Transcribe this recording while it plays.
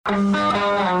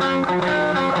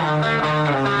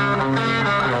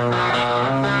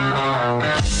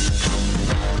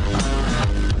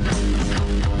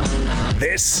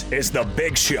is The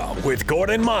Big Show with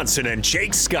Gordon Monson and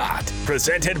Jake Scott,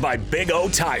 presented by Big O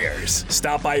Tires.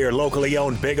 Stop by your locally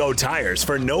owned Big O Tires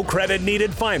for no credit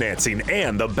needed financing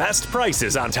and the best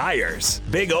prices on tires.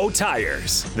 Big O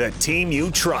Tires, the team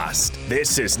you trust.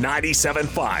 This is 97.5,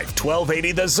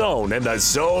 1280 The Zone and the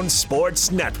Zone Sports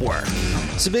Network.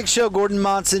 It's The Big Show, Gordon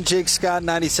Monson, Jake Scott,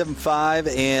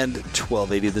 97.5 and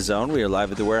 1280 The Zone. We are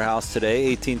live at the warehouse today,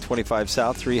 1825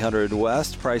 South, 300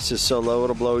 West. Price is so low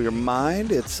it'll blow your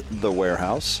mind. It's the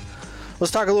warehouse.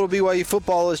 Let's talk a little BYU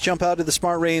football. Let's jump out to the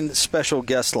Smart Rain special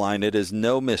guest line. It is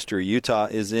no mystery. Utah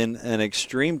is in an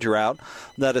extreme drought.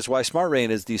 That is why Smart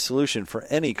Rain is the solution for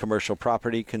any commercial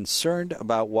property concerned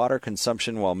about water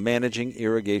consumption while managing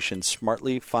irrigation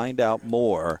smartly. Find out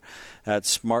more at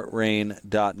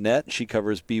smartrain.net. She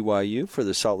covers BYU for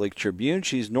the Salt Lake Tribune.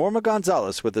 She's Norma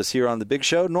Gonzalez with us here on The Big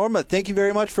Show. Norma, thank you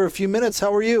very much for a few minutes.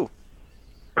 How are you?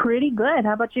 Pretty good.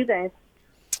 How about you guys?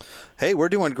 Hey, we're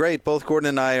doing great. Both Gordon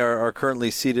and I are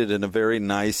currently seated in a very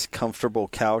nice, comfortable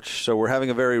couch, so we're having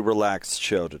a very relaxed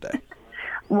show today.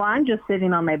 Well, I'm just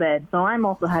sitting on my bed, so I'm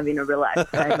also having a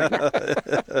relaxed time right now.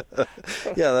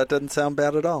 Yeah, that doesn't sound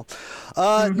bad at all.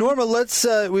 Norma,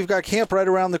 we've got camp right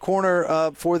around the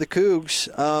corner for the Cougs.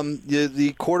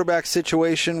 The quarterback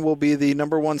situation will be the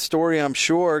number one story, I'm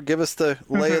sure. Give us the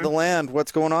lay of the land.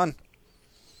 What's going on?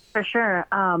 For sure.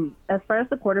 As far as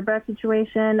the quarterback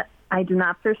situation, I do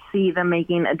not foresee them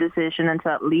making a decision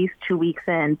until at least 2 weeks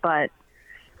in, but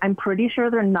I'm pretty sure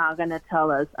they're not going to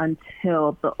tell us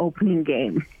until the opening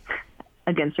game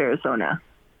against Arizona.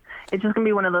 It's just going to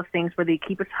be one of those things where they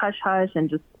keep it hush-hush and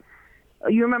just –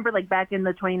 you remember like back in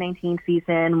the 2019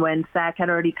 season when Zach had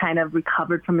already kind of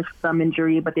recovered from his thumb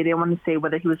injury, but they didn't want to say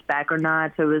whether he was back or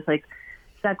not, so it was like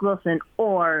Zach Wilson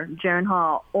or Jaren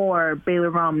Hall or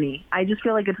Baylor Romney. I just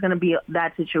feel like it's going to be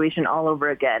that situation all over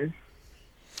again.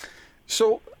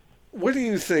 So what do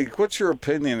you think? What's your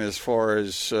opinion as far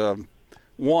as,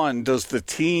 one, does the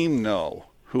team know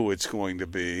who it's going to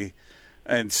be?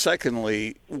 And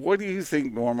secondly, what do you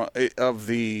think, Norma, of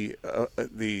the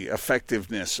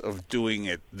effectiveness of doing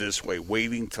it this way,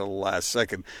 waiting till the last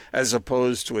second, as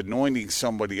opposed to anointing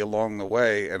somebody along the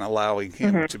way and allowing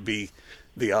him to be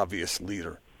the obvious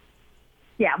leader?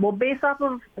 Yeah, well, based off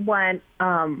of what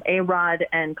A-Rod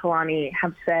and Kalani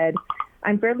have said,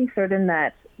 I'm fairly certain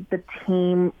that the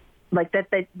team, like that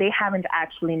they haven't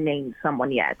actually named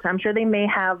someone yet. I'm sure they may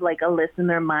have like a list in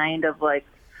their mind of like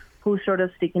who's sort of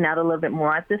sticking out a little bit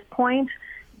more at this point,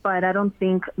 but I don't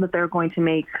think that they're going to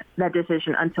make that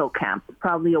decision until camp,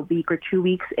 probably a week or 2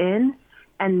 weeks in,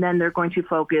 and then they're going to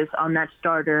focus on that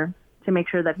starter to make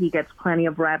sure that he gets plenty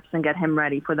of reps and get him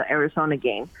ready for the Arizona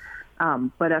game.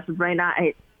 But as of right now,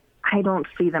 I don't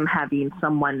see them having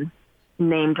someone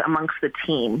named amongst the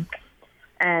team.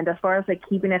 And as far as like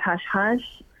keeping it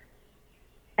hush-hush,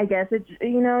 I guess it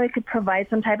could provide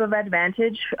some type of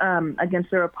advantage against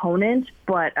their opponent.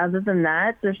 But other than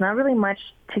that, there's not really much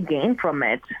to gain from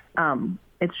it.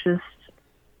 It's just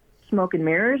smoke and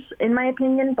mirrors, in my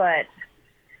opinion. But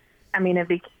I mean,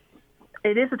 it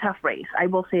is a tough race. I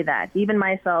will say that. Even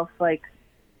myself, like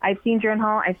I've seen Jaren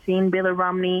Hall, I've seen Baylor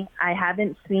Romney. I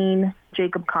haven't seen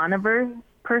Jacob Conover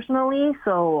personally,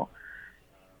 so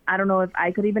I don't know if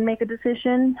I could even make a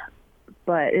decision,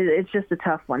 but it's just a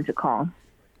tough one to call.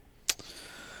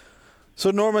 So,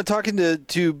 Norma, talking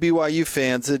to BYU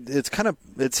fans,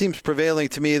 it seems prevailing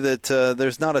to me that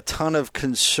there's not a ton of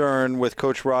concern with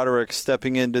Coach Roderick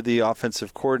stepping into the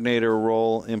offensive coordinator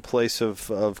role in place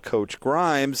of Coach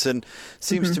Grimes. And it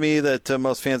seems to me that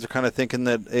most fans are kind of thinking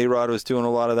that A-Rod was doing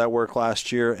a lot of that work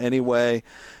last year anyway,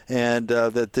 and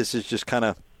that this is just kind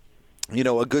of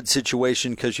a good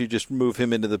situation because you just move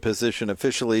him into the position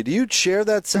officially. Do you share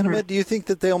that sentiment? Do you think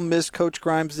that they'll miss Coach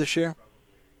Grimes this year?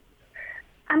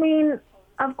 I mean,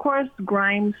 of course,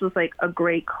 Grimes was like a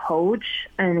great coach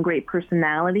and a great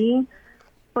personality.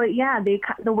 But yeah,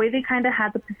 the way they kind of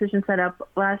had the position set up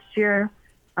last year,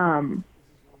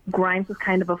 Grimes was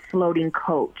kind of a floating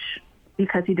coach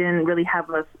because he didn't really have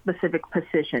a specific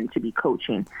position to be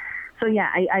coaching. So yeah,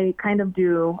 I kind of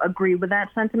do agree with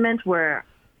that sentiment where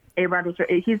A-Rod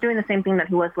he's doing the same thing that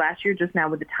he was last year, just now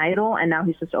with the title, and now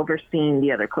he's just overseeing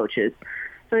the other coaches.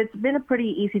 So it's been a pretty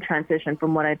easy transition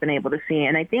from what I've been able to see,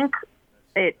 and I think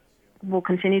it will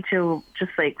continue to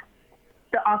just like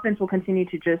the offense will continue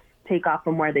to just take off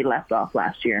from where they left off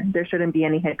last year. There shouldn't be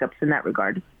any hiccups in that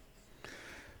regard.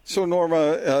 So,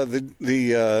 Norma,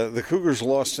 the Cougars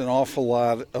lost an awful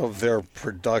lot of their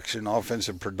production,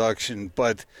 offensive production.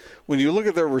 But when you look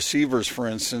at their receivers, for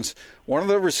instance, one of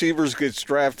their receivers gets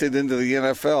drafted into the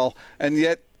NFL, and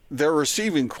yet their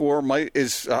receiving core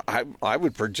I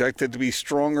would project it to be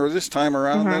stronger this time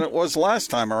around than it was last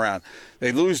time around.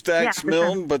 They lose Dax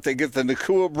Milne, but they get the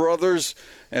Nakua brothers,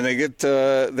 and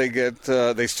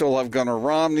they still have Gunnar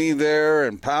Romney there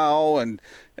and Powell and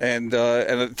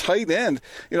a tight end.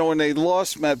 When they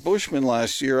lost Matt Bushman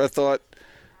last year, I thought,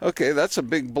 okay, that's a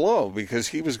big blow because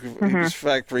he was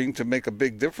factoring to make a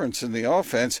big difference in the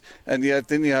offense, and yet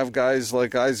then you have guys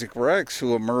like Isaac Rex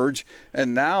who emerge,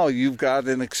 and now you've got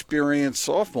an experienced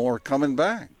sophomore coming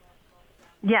back.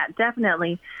 Yeah,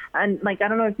 definitely. And I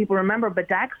don't know if people remember, but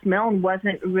Dax Milne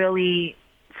wasn't really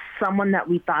someone that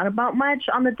we thought about much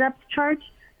on the depth chart.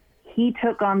 He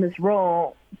took on this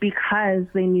role because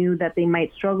they knew that they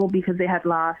might struggle because they had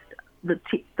lost the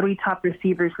three top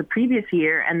receivers the previous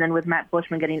year, and then with Matt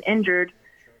Bushman getting injured,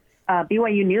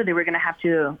 BYU knew they were going to have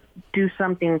to do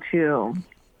something to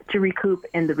recoup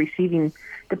in the receiving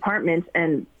department,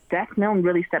 and Dax Milne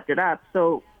really stepped it up.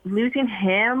 So losing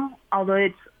him, although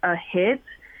it's a hit,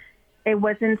 it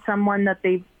wasn't someone that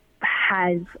they've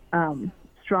had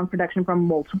strong production from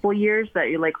multiple years that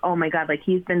you're like, oh my God,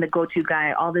 he's been the go-to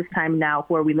guy all this time now.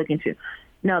 Who are we looking to?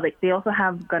 No, they also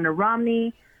have Gunnar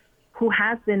Romney, who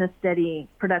has been a steady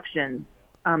production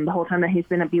the whole time that he's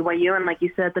been at BYU. And like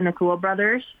you said, the Nakua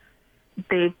brothers,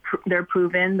 they're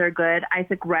proven, they're good.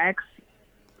 Isaac Rex,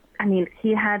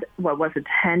 he had,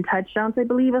 10 touchdowns, I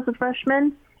believe, as a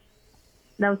freshman.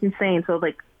 That was insane. So,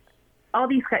 all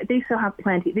these guys, they still have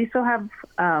plenty. They still have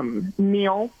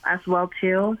Neal as well,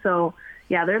 too. So,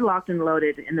 yeah, they're locked and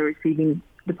loaded in the receiving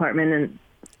department, and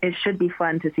it should be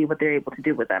fun to see what they're able to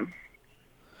do with them.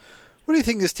 What do you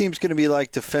think this team's going to be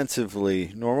like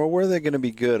defensively, Norma? Where are they going to be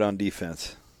good on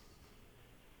defense?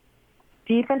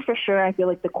 Defense, for sure. I feel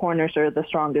like the corners are the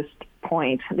strongest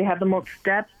point. They have the most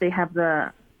depth.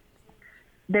 They're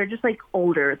just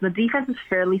older. The defense is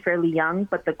fairly young,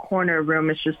 but the corner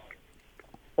room is just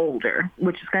older,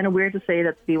 which is kind of weird to say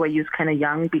that BYU is kind of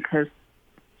young because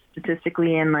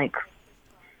statistically in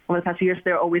over the past few years,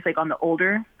 they're always on the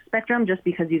older spectrum just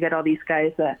because you get all these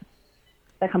guys that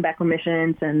come back from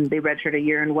missions and they redshirt a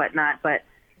year and whatnot. But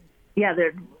yeah,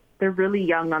 they're really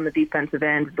young on the defensive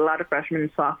end. A lot of freshmen and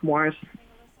sophomores.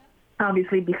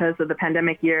 Obviously, because of the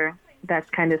pandemic year, that's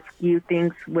kind of skewed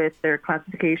things with their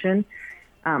classification.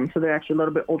 So they're actually a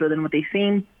little bit older than what they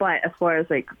seem. But as far as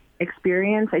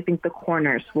experience, I think the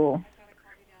corners will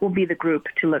be the group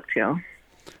to look to.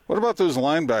 What about those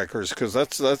linebackers? Because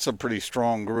that's a pretty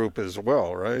strong group as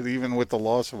well, right? Even with the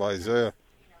loss of Isaiah.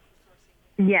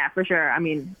 Yeah, for sure.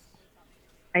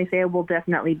 Isaiah will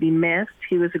definitely be missed.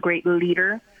 He was a great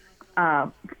leader,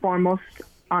 foremost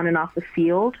on and off the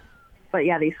field. But,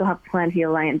 yeah, they still have plenty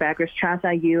of linebackers. Chaz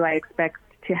Ayu, I expect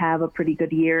to have a pretty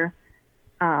good year.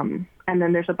 And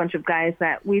then there's a bunch of guys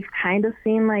that we've kind of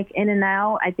seen in and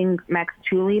out. I think Max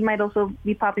Tooley might also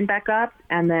be popping back up.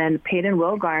 And then Peyton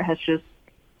Wilgar has just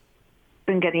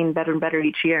been getting better and better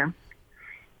each year.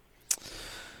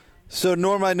 So,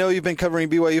 Norma, I know you've been covering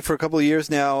BYU for a couple of years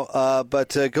now,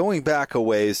 but going back a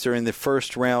ways during the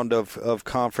first round of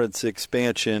conference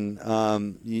expansion,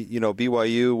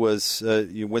 BYU was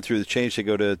you went through the change to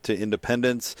go to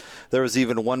independence. There was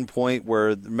even one point where,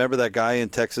 remember that guy in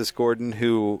Texas, Gordon,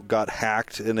 who got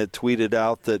hacked and it tweeted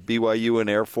out that BYU and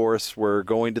Air Force were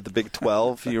going to the Big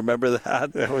 12? You remember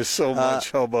that? There was so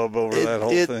much hubbub over that whole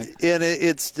thing. And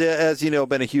it's, as you know,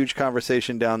 been a huge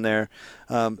conversation down there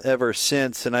ever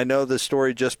since. And I know the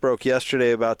story just broke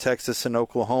yesterday about Texas and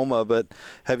Oklahoma, but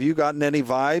have you gotten any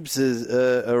vibes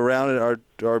around it?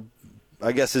 Are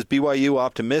I guess, is BYU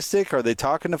optimistic? Are they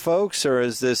talking to folks, or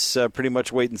is this pretty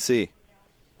much wait and see?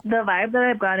 The vibe that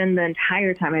I've gotten the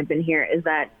entire time I've been here is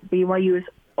that BYU is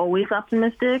always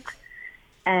optimistic,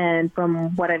 and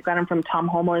from what I've gotten from Tom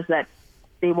Homo is that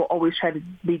they will always try to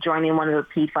be joining one of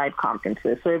the P5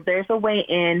 conferences. So if there's a way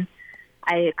in,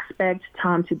 I expect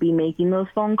Tom to be making those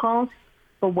phone calls.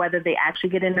 But whether they actually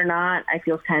get in or not, I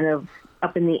feel kind of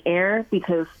up in the air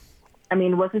because,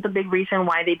 wasn't the big reason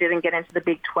why they didn't get into the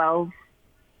Big 12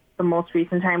 the most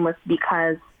recent time was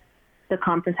because the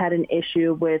conference had an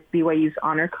issue with BYU's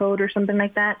honor code or something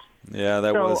like that? Yeah,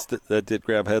 that did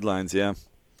grab headlines, yeah.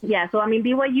 Yeah, so,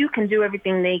 BYU can do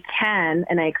everything they can,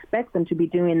 and I expect them to be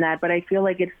doing that, but I feel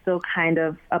like it's still kind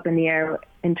of up in the air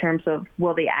in terms of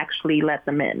will they actually let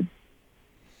them in.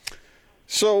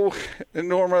 So,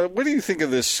 Norma, what do you think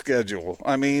of this schedule?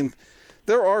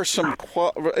 There are some,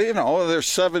 there's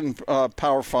 7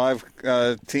 Power 5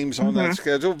 teams on that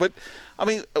schedule. But,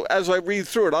 as I read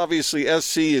through it, obviously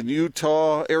SC and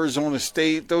Utah, Arizona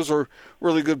State, those are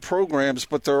really good programs.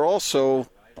 But there are also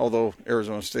although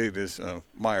Arizona State is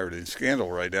mired in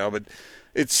scandal right now. But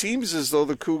it seems as though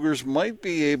the Cougars might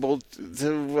be able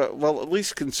to, at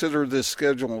least consider this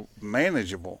schedule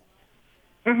manageable.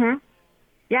 Mm-hmm.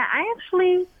 Yeah,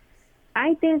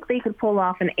 I think they could pull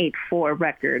off an 8-4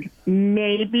 record,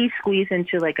 maybe squeeze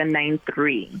into like a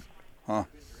 9-3. Huh.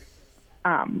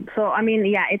 So, I mean,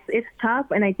 yeah, it's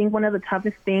tough, and I think one of the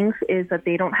toughest things is that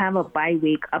they don't have a bye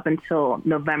week up until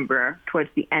November, towards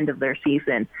the end of their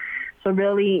season. So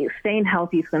really, staying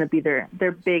healthy is going to be their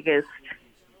biggest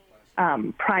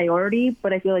priority,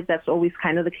 but I feel like that's always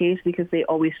kind of the case because they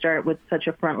always start with such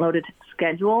a front-loaded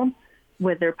schedule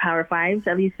with their Power Fives.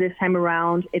 At least this time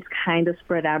around, it's kind of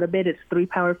spread out a bit. It's 3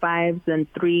 Power Fives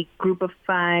and 3 Group of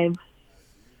Fives,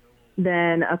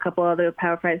 then a couple other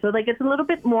Power Fives. So, like, it's a little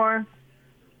bit more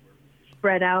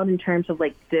spread out in terms of,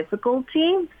 like,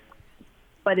 difficulty,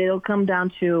 but it'll come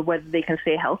down to whether they can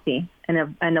stay healthy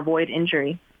and avoid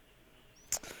injury.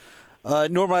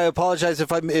 Norma, I apologize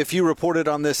if you reported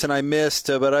on this and I missed,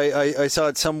 but I saw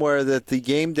it somewhere that the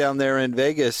game down there in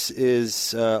Vegas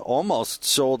is almost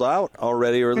sold out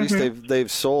already, or at least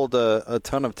they've sold a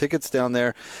ton of tickets down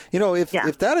there. You know, if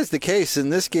that is the case,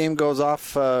 and this game goes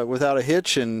off without a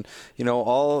hitch, and you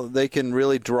know they can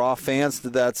really draw fans to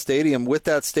that stadium. With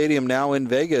that stadium now in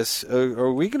Vegas,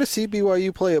 are we going to see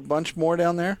BYU play a bunch more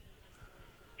down there?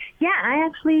 Yeah, I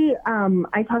actually,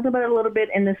 I talked about it a little bit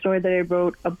in the story that I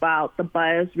wrote about the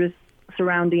buzz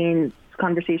surrounding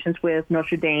conversations with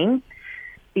Notre Dame,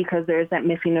 because there's that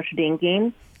missing Notre Dame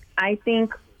game. I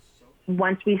think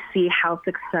once we see how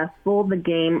successful the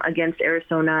game against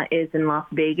Arizona is in Las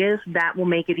Vegas, that will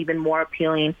make it even more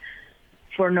appealing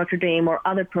for Notre Dame or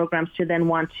other programs to then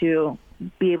want to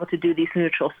be able to do these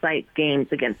neutral site games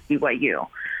against BYU.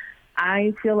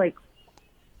 I feel like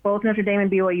both Notre Dame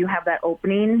and BYU have that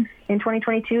opening in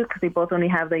 2022 because they both only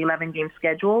have the 11 games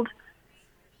scheduled.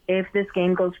 If this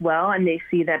game goes well and they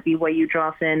see that BYU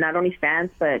draws in not only fans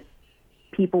but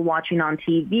people watching on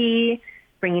TV,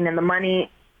 bringing in the money,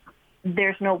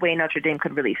 there's no way Notre Dame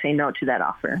could really say no to that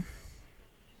offer.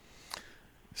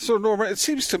 So, Norma, it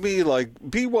seems to me like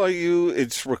BYU,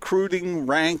 its recruiting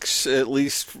ranks, at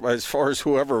least as far as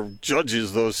whoever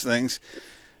judges those things,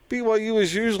 BYU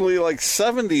is usually like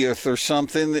 70th or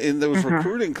something in those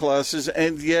recruiting classes,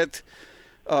 and yet,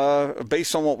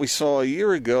 based on what we saw a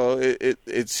year ago,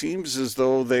 it seems as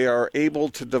though they are able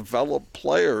to develop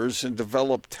players and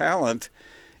develop talent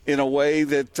in a way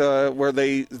that where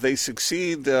they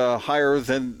succeed higher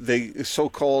than the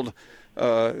so-called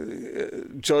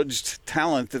judged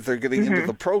talent that they're getting into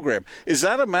the program. Is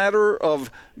that a matter of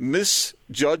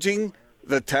misjudging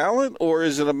the talent, or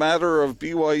is it a matter of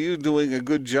BYU doing a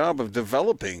good job of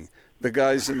developing the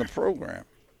guys in the program?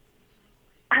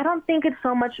 I don't think it's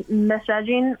so much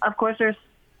misjudging. Of course,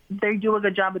 they do a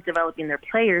good job of developing their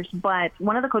players, but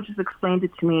one of the coaches explained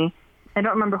it to me. I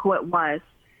don't remember who it was,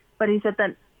 but he said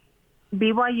that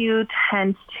BYU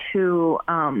tends to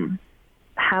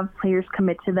have players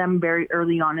commit to them very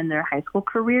early on in their high school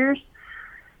careers,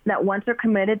 that once they're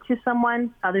committed to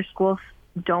someone, other schools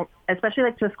don't, especially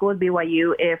like to a school with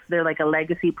BYU, if they're like a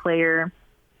legacy player,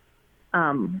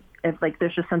 if like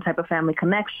there's just some type of family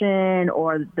connection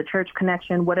or the church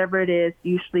connection, whatever it is,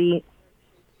 usually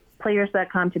players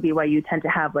that come to BYU tend to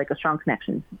have like a strong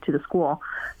connection to the school.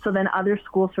 So then other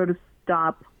schools sort of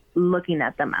stop looking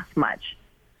at them as much,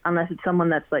 unless it's someone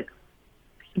that's like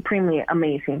supremely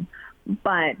amazing.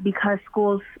 But because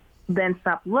schools then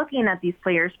stop looking at these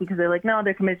players because they're like, no,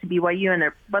 they're committed to BYU and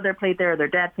their brother played there or their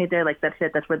dad played there, like that's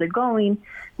it, that's where they're going,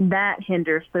 that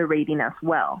hinders their rating as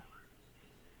well.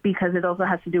 Because it also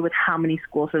has to do with how many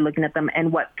schools are looking at them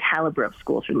and what caliber of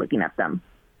schools are looking at them.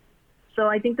 So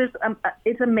I think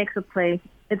it's a mix of play.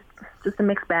 It's just a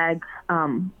mixed bag.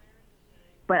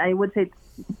 But I would say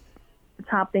the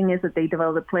top thing is that they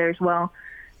develop the players well.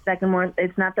 Second,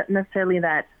 it's not that necessarily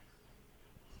that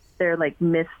they're like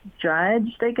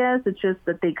misjudged, I guess. It's just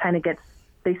that they kind of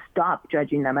they stop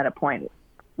judging them at a point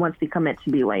once they commit to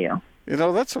BYU. You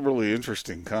know, that's a really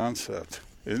interesting concept,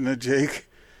 isn't it, Jake?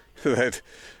 That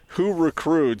who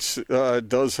recruits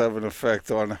does have an effect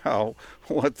on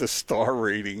what the star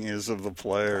rating is of the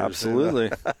players.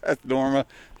 Absolutely. And, Norma,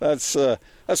 that's one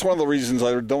of the reasons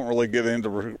I don't really get into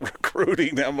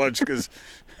recruiting that much, because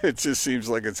it just seems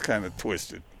like it's kind of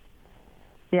twisted.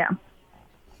 Yeah.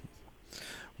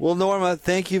 Well, Norma,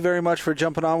 thank you very much for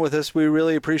jumping on with us. We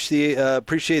really appreciate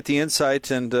the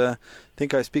insight, and I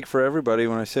think I speak for everybody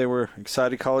when I say we're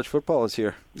excited college football is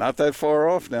here. Not that far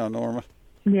off now, Norma.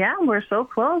 Yeah, we're so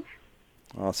close.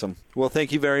 Awesome. Well,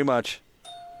 thank you very much.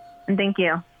 And thank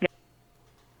you. Yeah.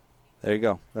 There you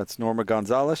go. That's Norma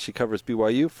Gonzalez. She covers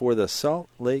BYU for the Salt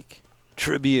Lake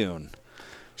Tribune.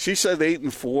 She said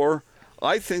 8-4.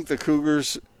 I think the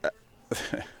Cougars.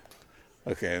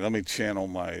 Okay, let me channel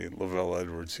my Lavelle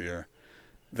Edwards here.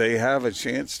 They have a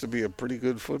chance to be a pretty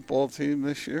good football team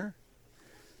this year.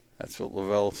 That's what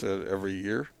Lavelle said every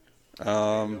year.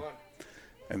 And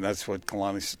that's what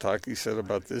Kalani Sitake said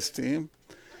about this team.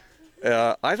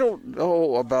 I don't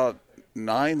know about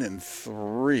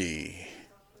 9-3.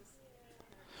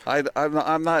 I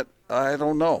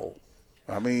don't know.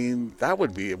 I mean, that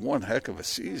would be one heck of a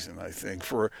season, I think,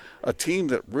 for a team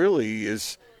that really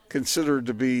is considered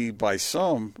to be, by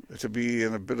some, to be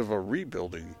in a bit of a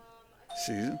rebuilding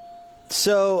season.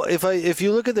 So if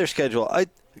you look at their schedule,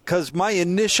 because my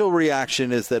initial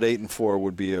reaction is that 8-4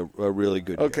 would be a really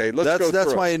good year. Okay, let's go through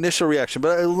That's my initial reaction.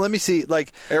 But let me see,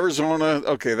 Arizona.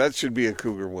 Okay, that should be a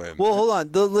Cougar win. Well, hold on.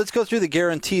 Let's go through the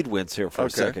guaranteed wins here for a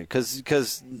second,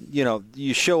 because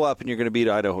you show up and you're going to beat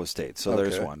Idaho State, so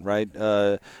there's one, right?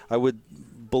 I would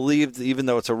believe that even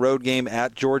though it's a road game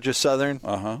at Georgia Southern,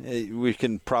 we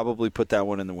can probably put that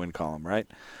one in the win column, right?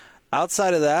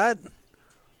 Outside of that,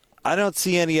 I don't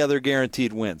see any other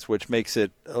guaranteed wins, which makes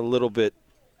it a little bit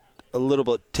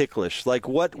ticklish. Like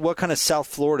what kind of South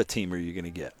Florida team are you going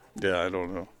to get? Yeah, I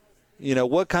don't know.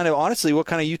 What kind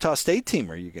of Utah State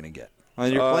team are you going to get? I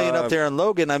mean, you're playing up there in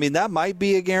Logan. I mean, that might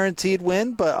be a guaranteed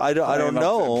win, but I don't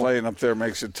know. Playing up there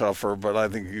makes it tougher, but I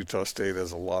think Utah State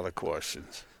has a lot of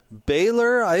questions.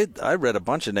 Baylor, I read a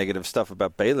bunch of negative stuff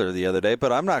about Baylor the other day,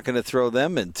 but I'm not going to throw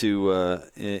them into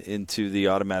the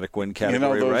automatic win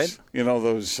category, right? You know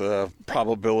those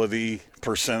probability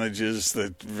percentages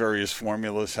that various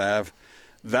formulas have?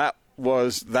 That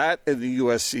in the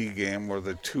USC game were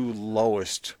the two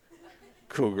lowest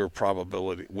Cougar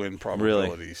win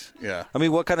probabilities. Really? Yeah. I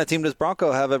mean, what kind of team does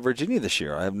Bronco have at Virginia this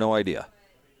year? I have no idea.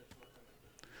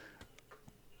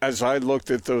 As I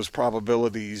looked at those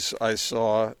probabilities, I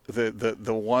saw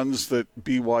the ones that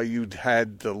BYU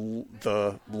had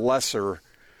the lesser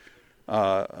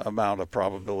amount of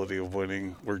probability of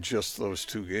winning were just those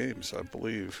two games, I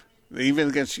believe. Even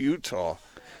against Utah,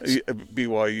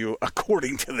 BYU,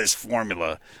 according to this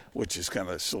formula, which is kind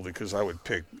of silly because I would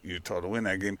pick Utah to win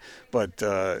that game, but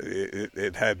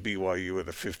it had BYU at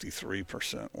a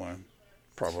 53% win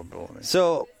probability.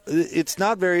 So it's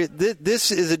not very. This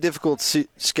is a difficult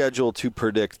schedule to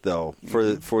predict, though,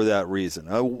 for that reason,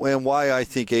 and why I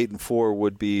think 8-4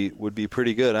 would be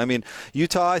pretty good. I mean,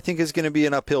 Utah I think is going to be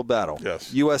an uphill battle.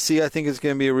 Yes. USC I think is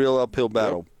going to be a real uphill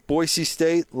battle. Yep. Boise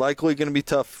State likely going to be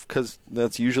tough because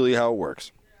that's usually how it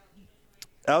works.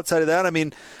 Outside of that, I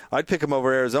mean, I'd pick them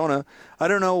over Arizona. I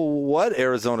don't know what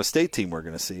Arizona State team we're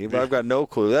going to see, but I've got no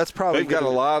clue. That's probably they've got a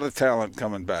lot of talent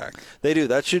coming back. They do.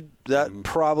 That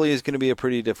probably is going to be a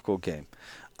pretty difficult game.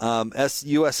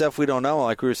 USF, we don't know.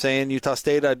 Like we were saying, Utah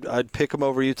State, I'd pick them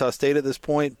over Utah State at this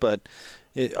point, but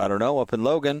I don't know. Up in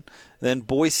Logan, then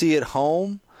Boise at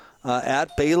home,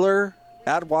 at Baylor,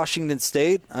 at Washington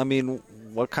State. I mean,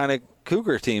 what kind of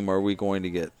Cougar team are we going to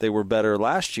get? They were better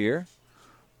last year,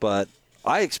 but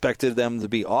I expected them to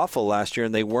be awful last year,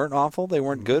 and they weren't awful. They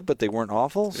weren't good, but they weren't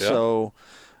awful. Yeah. So,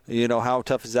 how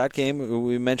tough is that game?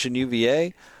 We mentioned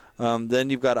UVA. Then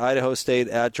you've got Idaho State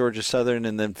at Georgia Southern,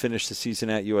 and then finish the season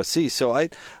at USC. So I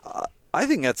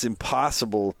think that's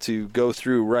impossible to go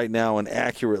through right now and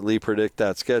accurately predict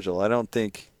that schedule. I don't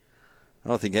think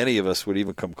any of us would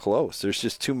even come close. There's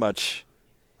just too much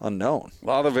unknown. A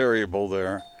lot of variable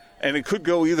there. And it could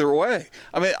go either way.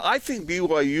 I mean, I think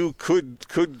BYU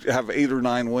could have 8 or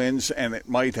 9 wins, and it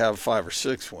might have 5 or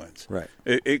 6 wins. Right.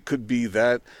 It could be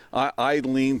that. I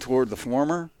lean toward the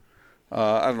former.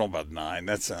 I don't know about 9.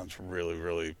 That sounds really,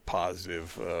 really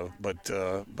positive. But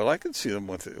I could see them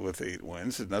with 8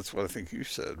 wins, and that's what I think you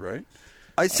said, right?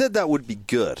 I said that would be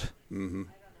good. Mm-hmm.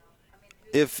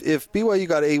 If BYU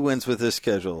got 8 wins with this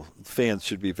schedule, fans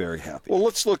should be very happy. Well,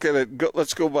 let's look at it.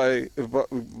 Let's go by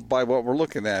what we're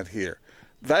looking at here.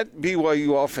 That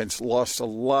BYU offense lost a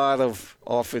lot of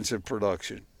offensive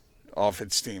production off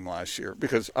its team last year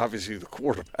because obviously the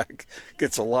quarterback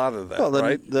gets a lot of that,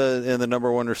 right? The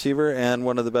number one receiver and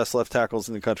one of the best left tackles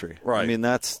in the country. Right. I mean,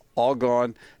 that's all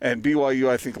gone. And BYU,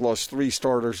 I think, lost 3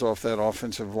 starters off that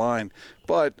offensive line.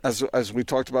 But as we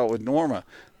talked about with Norma,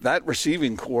 that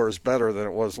receiving core is better than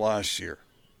it was last year.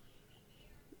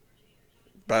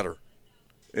 Better,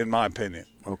 in my opinion.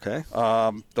 Okay.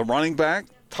 The running back,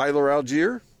 Tyler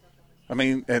Algier, and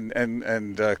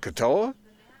Katoa.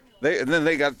 Then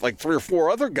they got like 3 or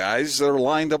 4 other guys that are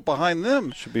lined up behind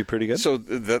them. Should be pretty good. So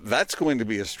that's going to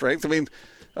be a strength. I mean,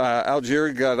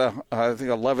 Algier got, I think,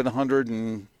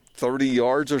 1,130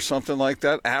 yards or something like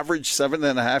that. Average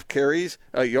 7.5 carries,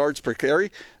 yards per carry.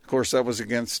 Of course, that was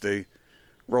against a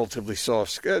relatively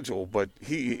soft schedule, but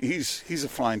he's a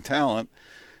fine talent.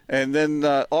 And then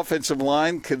offensive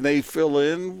line, can they fill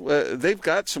in? They've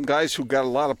got some guys who got a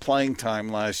lot of playing time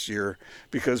last year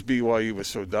because BYU was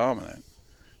so dominant.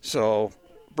 So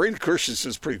Brady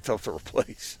Christensen's pretty tough to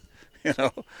replace,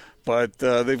 But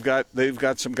they've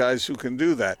got some guys who can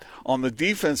do that. On the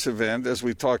defensive end, as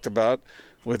we talked about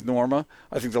with Norma,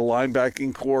 I think the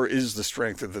linebacking core is the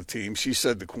strength of the team. She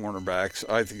said the cornerbacks.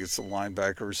 I think it's the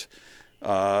linebackers.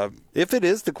 If it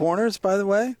is the corners, by the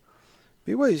way,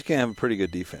 BYU's going to have a pretty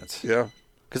good defense. Yeah.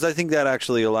 Because I think that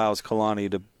actually allows Kalani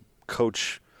to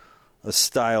coach a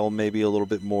style maybe a little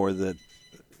bit more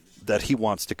that he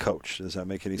wants to coach. Does that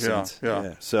make any sense?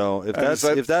 Yeah. So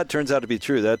if that turns out to be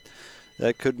true,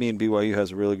 that could mean BYU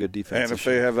has a really good defense. And if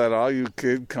they have that IU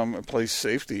kid come and play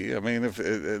safety, I mean,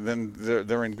 then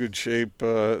they're in good shape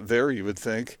there, you would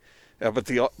think. But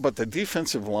the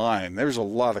defensive line, there's a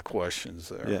lot of questions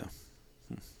there. Yeah.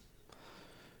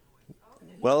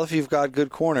 Well, if you've got good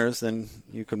corners, then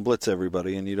you can blitz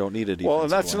everybody, and you don't need a defensive Well,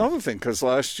 and that's line. another thing, because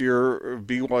last year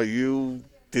BYU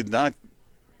did not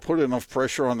put enough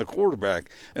pressure on the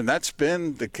quarterback, and that's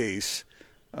been the case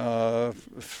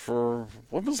for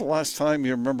when was the last time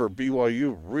you remember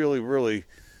BYU really, really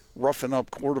roughing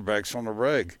up quarterbacks on the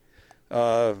reg?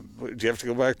 Do you have to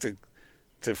go back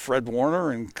to Fred Warner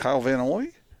and Kyle Van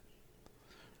Noy?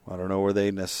 I don't know where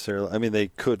they necessarily – I mean, they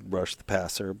could rush the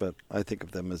passer, but I think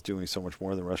of them as doing so much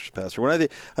more than rush the passer.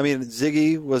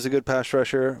 Ziggy was a good pass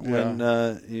rusher when,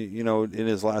 in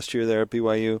his last year there at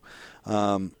BYU.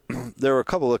 There were a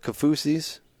couple of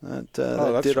Kafusis that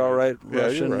did all right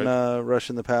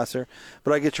rushing the passer.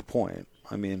 But I get your point.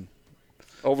 I mean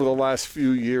 – over the last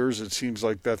few years, it seems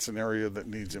like that's an area that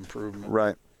needs improvement.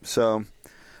 Right. So,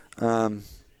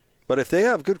 but if they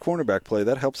have good cornerback play,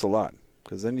 that helps a lot.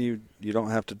 Because then you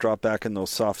don't have to drop back in those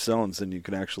soft zones and you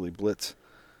can actually blitz.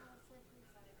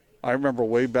 I remember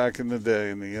way back in the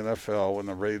day in the NFL when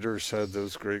the Raiders had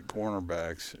those great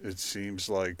cornerbacks, it seems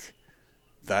like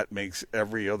that makes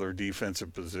every other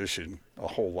defensive position a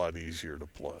whole lot easier to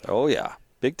play. Oh, yeah.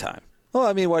 Big time. Well,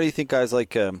 I mean, why do you think guys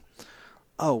like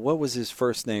what was his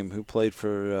first name who played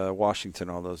for Washington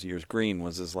all those years? Green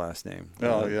was his last name.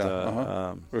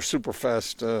 Or super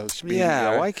fast speed.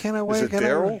 Yeah, guy. Why can't I? Is it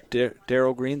Darryl?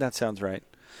 Darryl Green, that sounds right.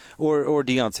 Or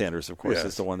Deion Sanders, of course,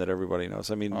 is the one that everybody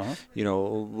knows. I mean,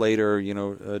 later,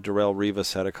 Darrell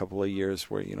Rivas had a couple of years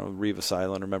where, Rivas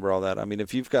Island, remember all that? I mean,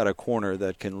 if you've got a corner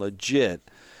that can legit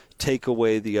take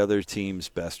away the other team's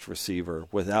best receiver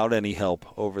without any help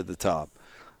over the top,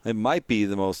 it might be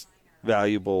the most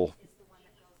valuable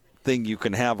thing you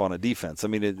can have on a defense. I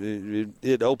mean,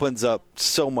 it opens up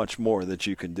so much more that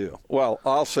you can do. Well,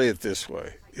 I'll say it this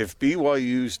way. If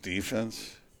BYU's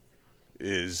defense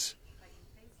is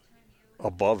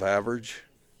above average,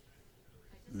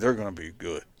 they're going to be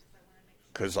good.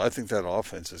 Because I think that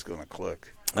offense is going to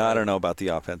click. I don't know about the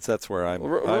offense. That's where I'm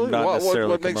really? not necessarily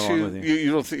what makes coming along with you.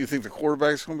 You don't think you think the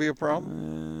quarterback's going to be a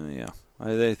problem? Yeah.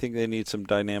 I think they need some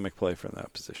dynamic play from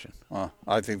that position.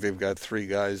 I think they've got three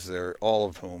guys there, all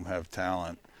of whom have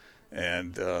talent.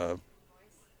 And the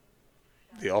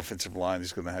offensive line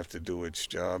is going to have to do its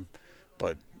job.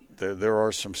 But there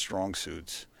are some strong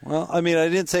suits. Well, I mean, I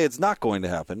didn't say it's not going to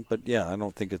happen, but, yeah, I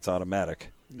don't think it's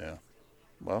automatic. Yeah.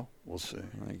 Well, we'll see.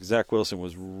 Zach Wilson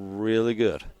was really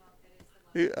good.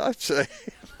 Yeah, I'd say.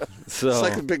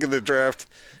 Second pick in the draft.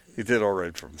 He did all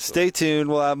right for himself. Stay tuned.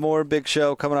 We'll have more Big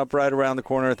Show coming up right around the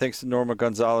corner. Thanks to Norma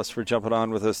Gonzalez for jumping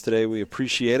on with us today. We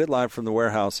appreciate it. Live from the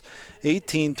warehouse,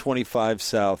 1825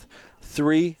 South,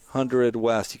 300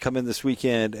 West. You come in this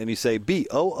weekend and you say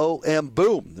BOOM,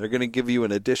 boom. They're going to give you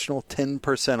an additional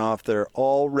 10% off their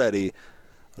already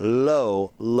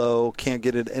low, can't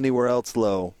get it anywhere else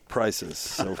low prices.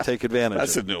 So take advantage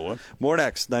That's of it. a new one. More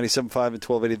next, 97.5 and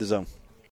 1280 The Zone.